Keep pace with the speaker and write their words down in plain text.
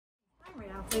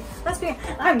Let's be.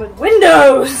 I'm with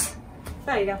Windows.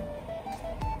 There you go.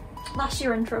 That's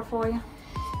your intro for you.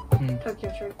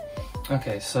 TokyoTreat.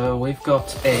 Okay, so we've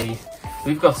got a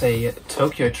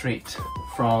TokyoTreat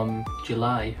from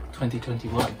July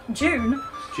 2021. June.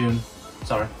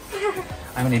 Sorry,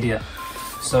 I'm an idiot.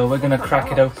 So we're gonna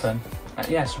crack it open.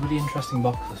 Yeah, it's a really interesting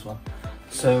box, this one.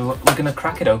 So we're gonna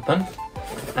crack it open,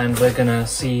 and we're gonna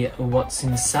see what's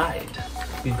inside.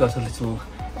 We've got a little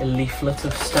leaflet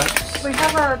of stuff. We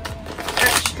have our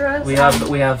extras.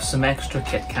 We have some extra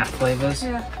Kit Kat flavors.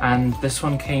 Yeah. And this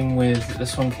one came with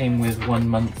 1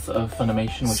 month of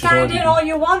Funimation, which Scan has already in all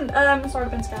you want. It's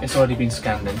already been scanned. It's already been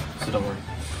scanned in, so don't worry.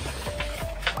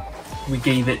 We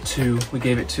gave it to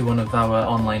one of our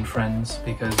online friends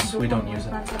because we don't use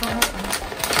it. I don't know.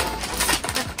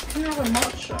 Can you have a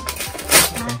matcha?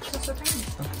 Matcha's a thing.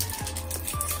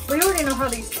 We already know how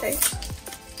these taste.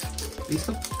 These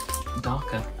are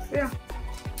darker. Yeah.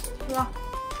 Yeah.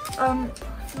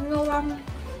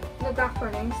 The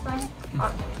Japanese thing.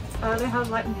 They have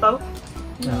like both.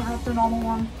 Yeah. You have the normal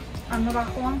one and the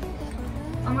dark one.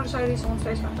 I'm gonna say these ones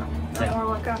taste better. They're more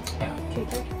like a tea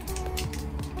cake.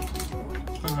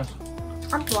 Oh, nice.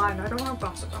 I'm blind, I don't want to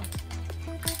pass it on.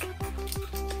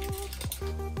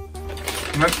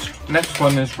 Next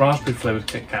one is raspberry flavoured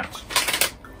Kit Kats.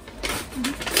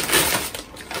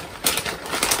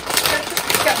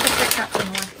 Get the Kit Kats in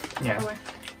the way. Yeah.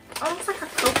 Oh, it looks like a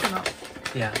coconut.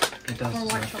 Yeah, it does. Or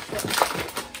white chocolate.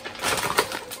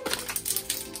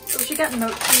 So we should get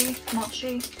mochi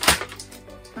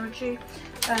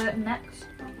next.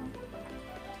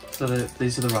 So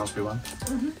these are the raspberry ones.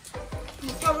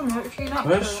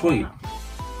 Very sweet.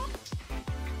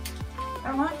 It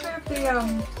reminds me of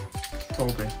the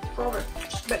Strawberry.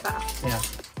 just a bit better. Yeah.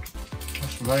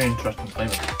 That's a very interesting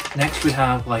flavour. Next we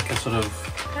have like a sort of,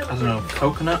 I don't know,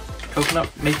 coconut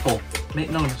maple.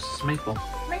 No, it's maple.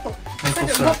 Maple. Maple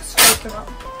It syrup. looks coconut.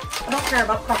 I don't care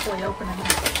about properly opening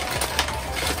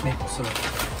it. Maple syrup.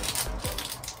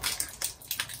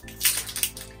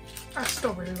 I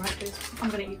still really like these. I'm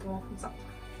gonna eat them all from that.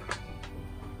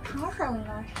 Smells really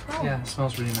nice. Oh. Yeah, it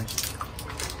smells really nice.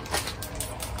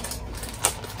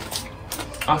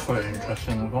 That's very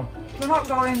interesting as well. We're not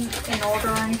going in order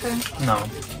or anything. No.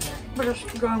 We're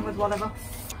just going with whatever.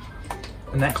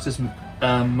 The next is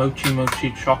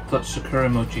mochi chocolate sakura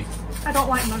mochi. I don't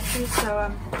like mochi,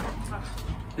 so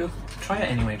You'll try it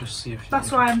anyway, just to see if you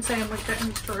that's why I'm saying we're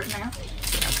getting through it now.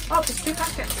 Oh, there's 2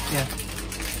 packets. Yeah.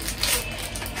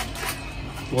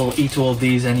 We'll eat all of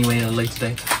these anyway at a later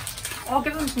date. I'll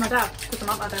give them to my dad, because I'm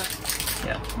at my dad.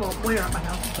 Yeah. Well, we're at my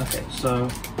house. Okay, so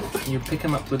you pick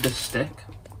them up with this stick.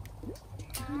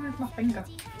 Where's my finger?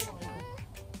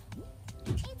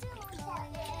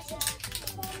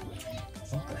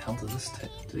 What the hell does this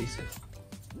do these do?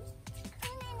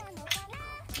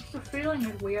 The feeling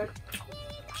is weird.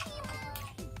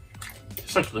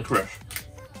 It's like licorice.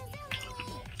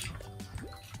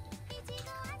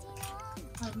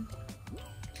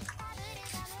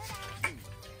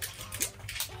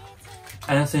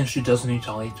 Anything she doesn't eat,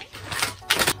 I'll eat.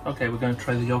 Okay, we're going to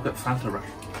try the yogurt Fanta Rush.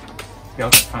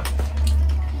 Yogurt Fanta.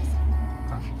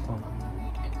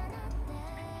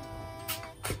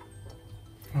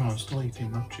 Oh, I'm still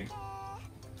eating mochi.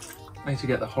 I need to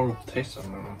get the horrible taste out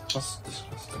of them. That's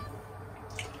disgusting.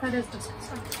 That is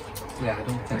disgusting. Yeah, I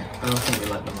don't think we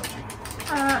like the mochi.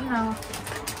 No.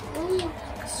 Ooh,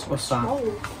 What's that?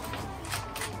 oh.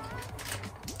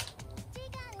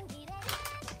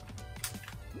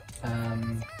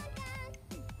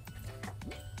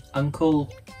 Uncle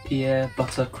Pierre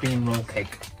butter cream roll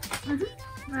cake.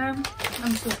 I'm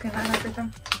just looking at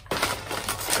everything.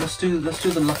 Let's do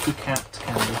the Lucky Cat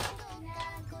candy.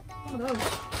 What are those?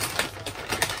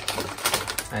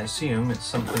 I assume it's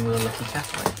something with a lucky cat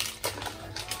on it.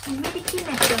 Maybe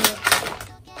Kineko.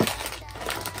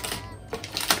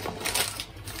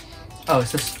 Oh,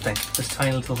 it's this thing, this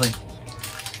tiny little thing.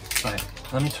 Right,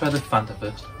 let me try the Fanta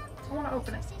first. I want to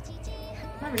open it.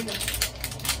 There we go.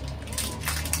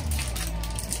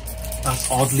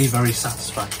 That's oddly very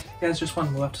satisfying. Yeah, it's just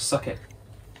one, we'll have to suck it.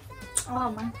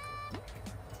 Oh man.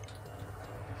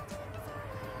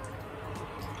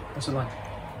 What's it like?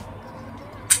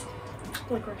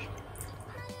 Licorice.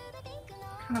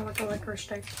 Kind of like a licorice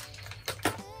taste.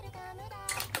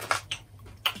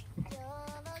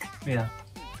 Yeah.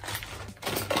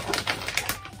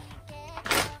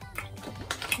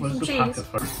 What is the Some packet cheese.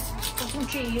 for? There's some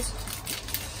cheese.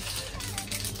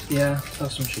 Yeah,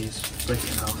 have some cheese. Break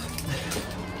it in half.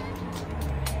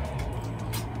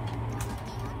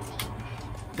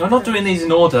 You're not doing these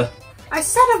in order. I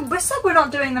said we're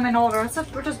not doing them in order. I said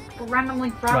we're just randomly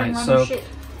grabbing Right, random so shit.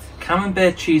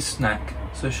 Camembert cheese snack,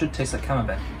 So it should taste like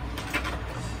camembert.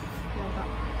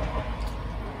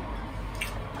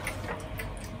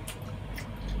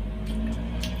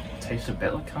 Tastes a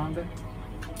bit like camembert.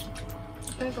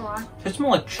 It's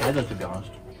more like cheddar, to be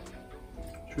honest.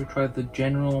 Should we try the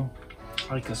General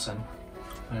Ickerson?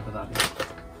 Whatever that is.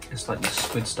 It's like the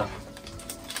squid stuff.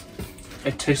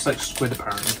 It tastes like squid,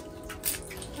 apparently.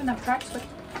 I've never tried squid.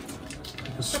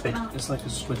 Like a squid. It's like a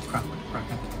squid cracker.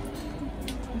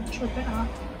 It's really big, huh?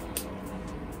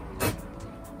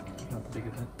 Not the big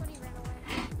of it.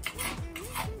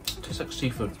 Tastes like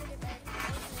seafood.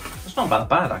 It's not that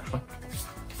bad, actually.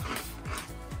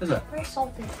 Is it? Very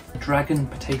salty. Dragon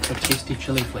potato tasty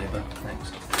chili flavour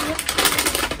next. Yep.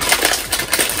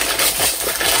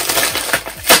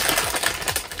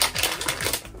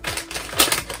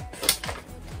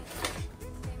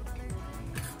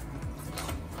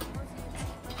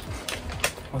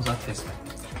 What does that taste like?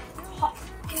 Hot.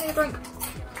 Give me a drink.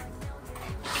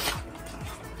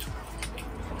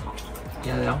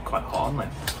 Yeah, they are quite hot, aren't they?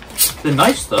 They're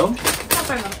nice though. Not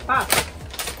very much bad.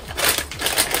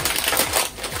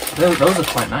 Those are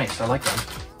quite nice, I like them.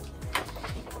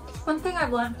 One thing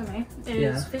I've learned for me is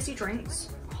Yeah. fizzy drinks.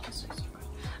 Oh, this tastes so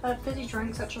good. Fizzy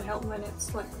drinks actually help when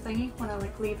it's like thingy, when I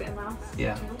like leave it in mouth.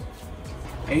 Yeah.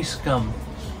 Ace gum,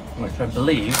 which I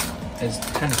believe is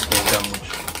tennis ball gum,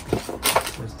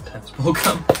 where's the tennis ball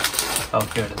gum? Oh,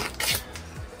 here it is.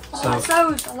 Oh, that's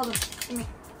those! I love them. Give me.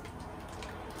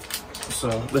 So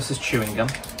this is chewing gum.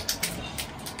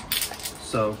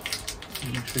 So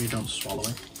make sure you don't swallow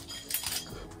it.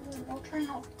 I'll try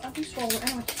not. I do swallow it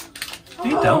anyway. No,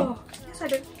 you don't. Yes, I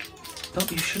do.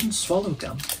 You shouldn't swallow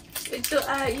gum. You do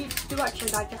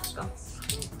actually digest gum.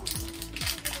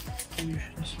 You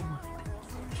shouldn't swallow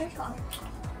it. Taste that.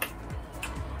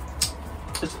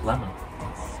 It's lemon.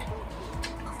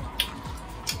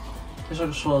 It's like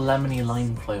a sort of lemony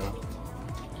lime flavour.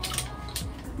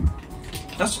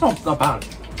 That's not bad.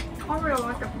 I really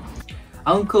like it.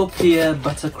 Uncle Pierre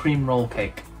buttercream roll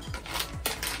cake.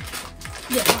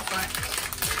 Yeah, that's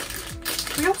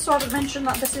right. We also haven't mentioned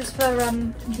that this is for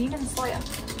Demon Slayer.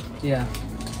 Yeah.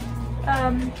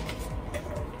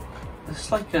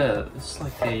 It's like a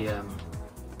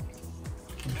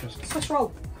interesting. Swiss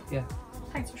roll. Yeah.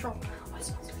 Thanks, Swiss roll. Oh, it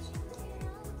smells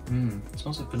good. It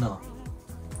smells like vanilla.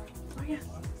 Oh yeah.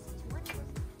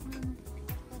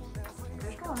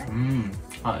 It's alright.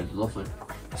 That is lovely.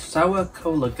 A sour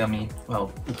cola gummy.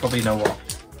 Well, we'll probably know what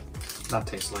that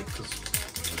tastes like because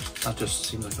that just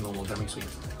seems like a normal gummy sweet.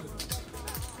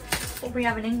 What we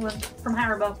have in England from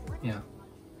Haribo. Yeah.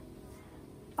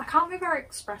 I can't be very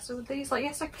expressive with these. Like,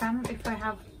 yes, I can if I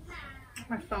have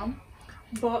my phone,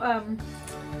 but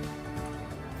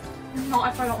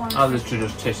not if I don't want to. Oh, this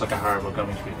just tastes like a Haribo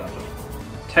gummy sweet. That does.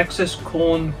 Texas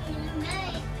corn.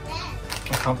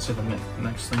 I can't say the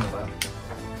next thing about it.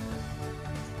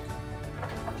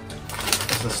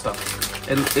 What's this stuff?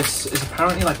 It's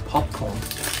apparently like popcorn. I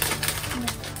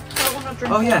don't want to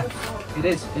drink. Oh yeah, it.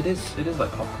 it is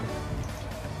like popcorn.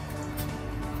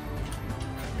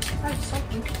 That's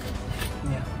salty.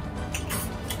 Yeah.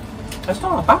 It's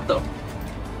not bad though.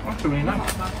 Actually really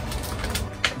nice. Not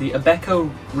bad. The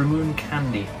Abeco Ramune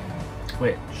candy,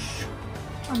 which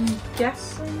I'm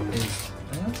guessing. is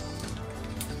this?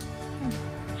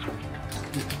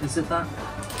 Is it that?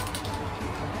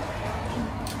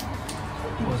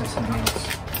 Or is it something else?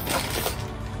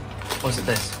 Or is it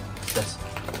this? This.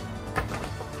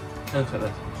 Look at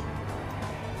this.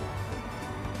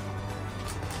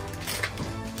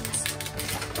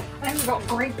 I haven't got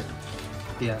grape.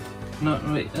 Yeah. No,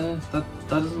 wait. That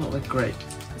doesn't look like grape.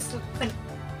 It's the thing.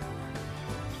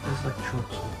 It's like chalk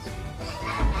sweets.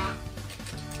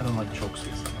 I don't like chalk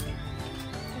sweets that much.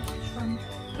 Strange.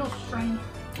 Feels strange.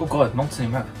 Oh god, it melts in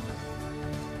your mouth.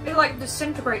 It like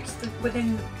disintegrates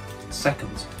within.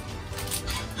 Seconds.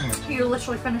 You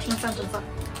literally finish my sentence there.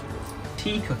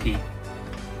 Tea cookie.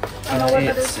 I know what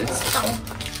that It's is. this one.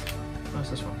 What's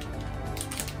this one?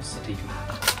 It's the tea cookie.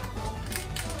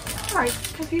 Alright,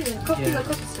 confusing. Cookie Yeah. like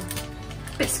cookies.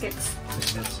 Biscuits.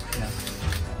 Biscuits, yeah.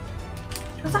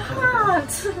 It's a heart!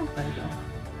 There you go.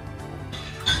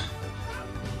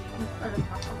 I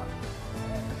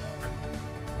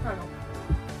don't know.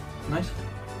 Nice.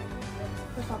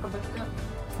 It's like a biscuit.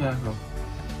 Yeah, go.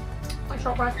 Like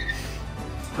shortbread.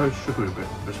 Very sugary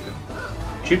biscuit.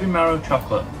 Chippy marrow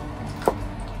chocolate.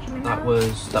 That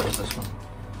was this one.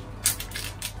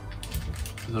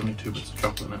 There's only 2 bits of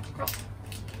chocolate in it.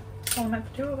 Only meant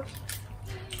for 2 of us.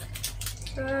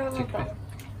 Take a bit.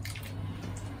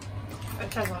 It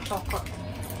tastes like chocolate.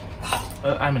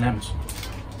 M&M's.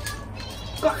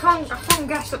 But I can't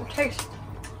guess it will taste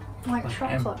like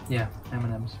chocolate. Yeah,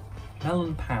 M&M's.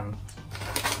 Melon pan.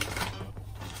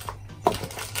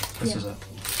 This is it.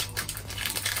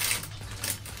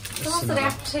 It's also the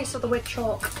aftertaste of the wheat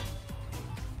chalk.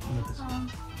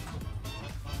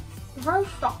 Very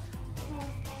soft.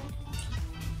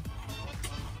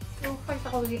 It looks like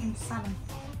I was eating salmon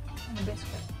and a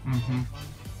biscuit. Mm-hmm.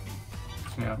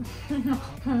 Yeah.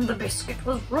 The biscuit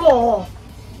was raw.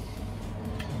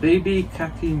 Baby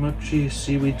kaki mochi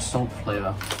seaweed salt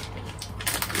flavour.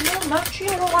 No mochi,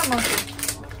 I don't like mochi.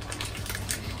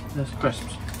 There's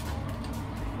crisps.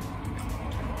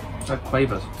 It's like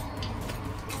quavers.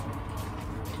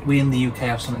 We in the UK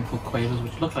have something called quavers,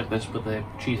 which look like this, but they're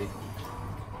cheesy.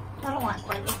 I don't like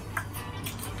quavers.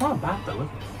 Not bad though.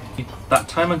 That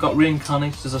time I got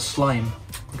reincarnated as a slime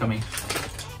gummy.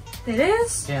 It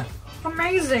is? Yeah.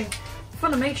 Amazing.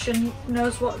 Funimation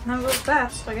knows what's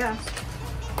best, I guess.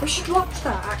 We should watch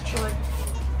that actually.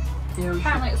 Yeah, we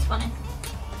Apparently it's funny.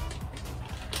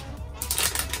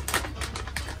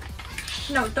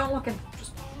 No, don't look in.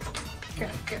 Just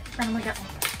randomly get one.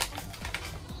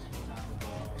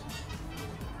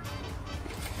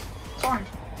 It's orange.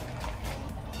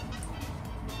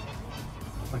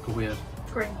 like a weird.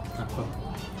 Green. Oh, cool.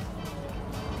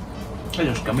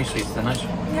 They're just gummy sweets, they're nice.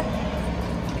 Yep.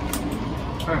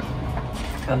 Alright.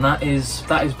 And that is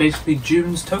basically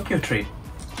June's TokyoTreat.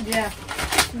 Yeah.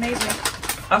 Amazing.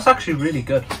 That's actually really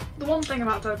good. The one thing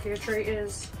about TokyoTreat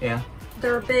is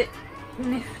they're a bit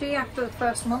nifty after the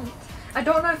first month. I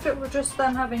don't know if it was just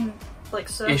them having like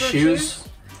server issues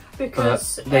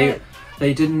because they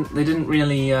didn't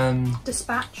really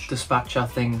dispatch our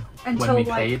thing when we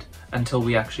paid until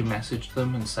we actually messaged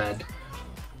them and said,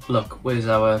 look, where's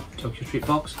our TokyoTreat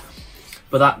box?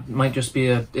 But that might just be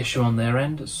an issue on their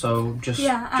end, so just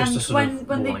a sort of when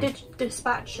warning. they did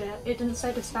dispatch it, it didn't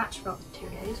say dispatch for 2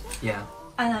 days. Yeah.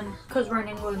 And then, because we're in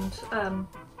England,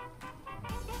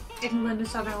 England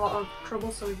is having a lot of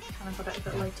trouble, so we kind of got it a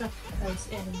bit later, as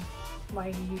in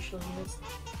why usually is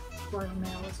Royal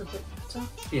Mail is a bit better.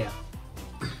 Yeah.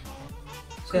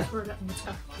 Because we're getting the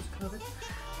stuff because of COVID.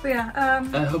 But yeah,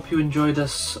 I hope you enjoyed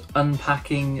us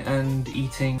unpacking and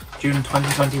eating June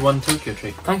 2021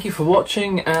 TokyoTreat. Thank you for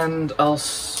watching, and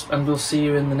we'll see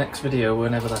you in the next video,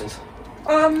 whenever that is.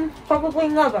 probably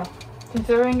never,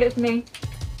 considering it's me.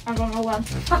 I don't know when.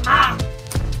 It's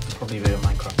probably a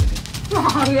Minecraft video.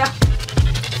 Oh yeah.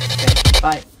 Okay,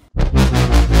 bye.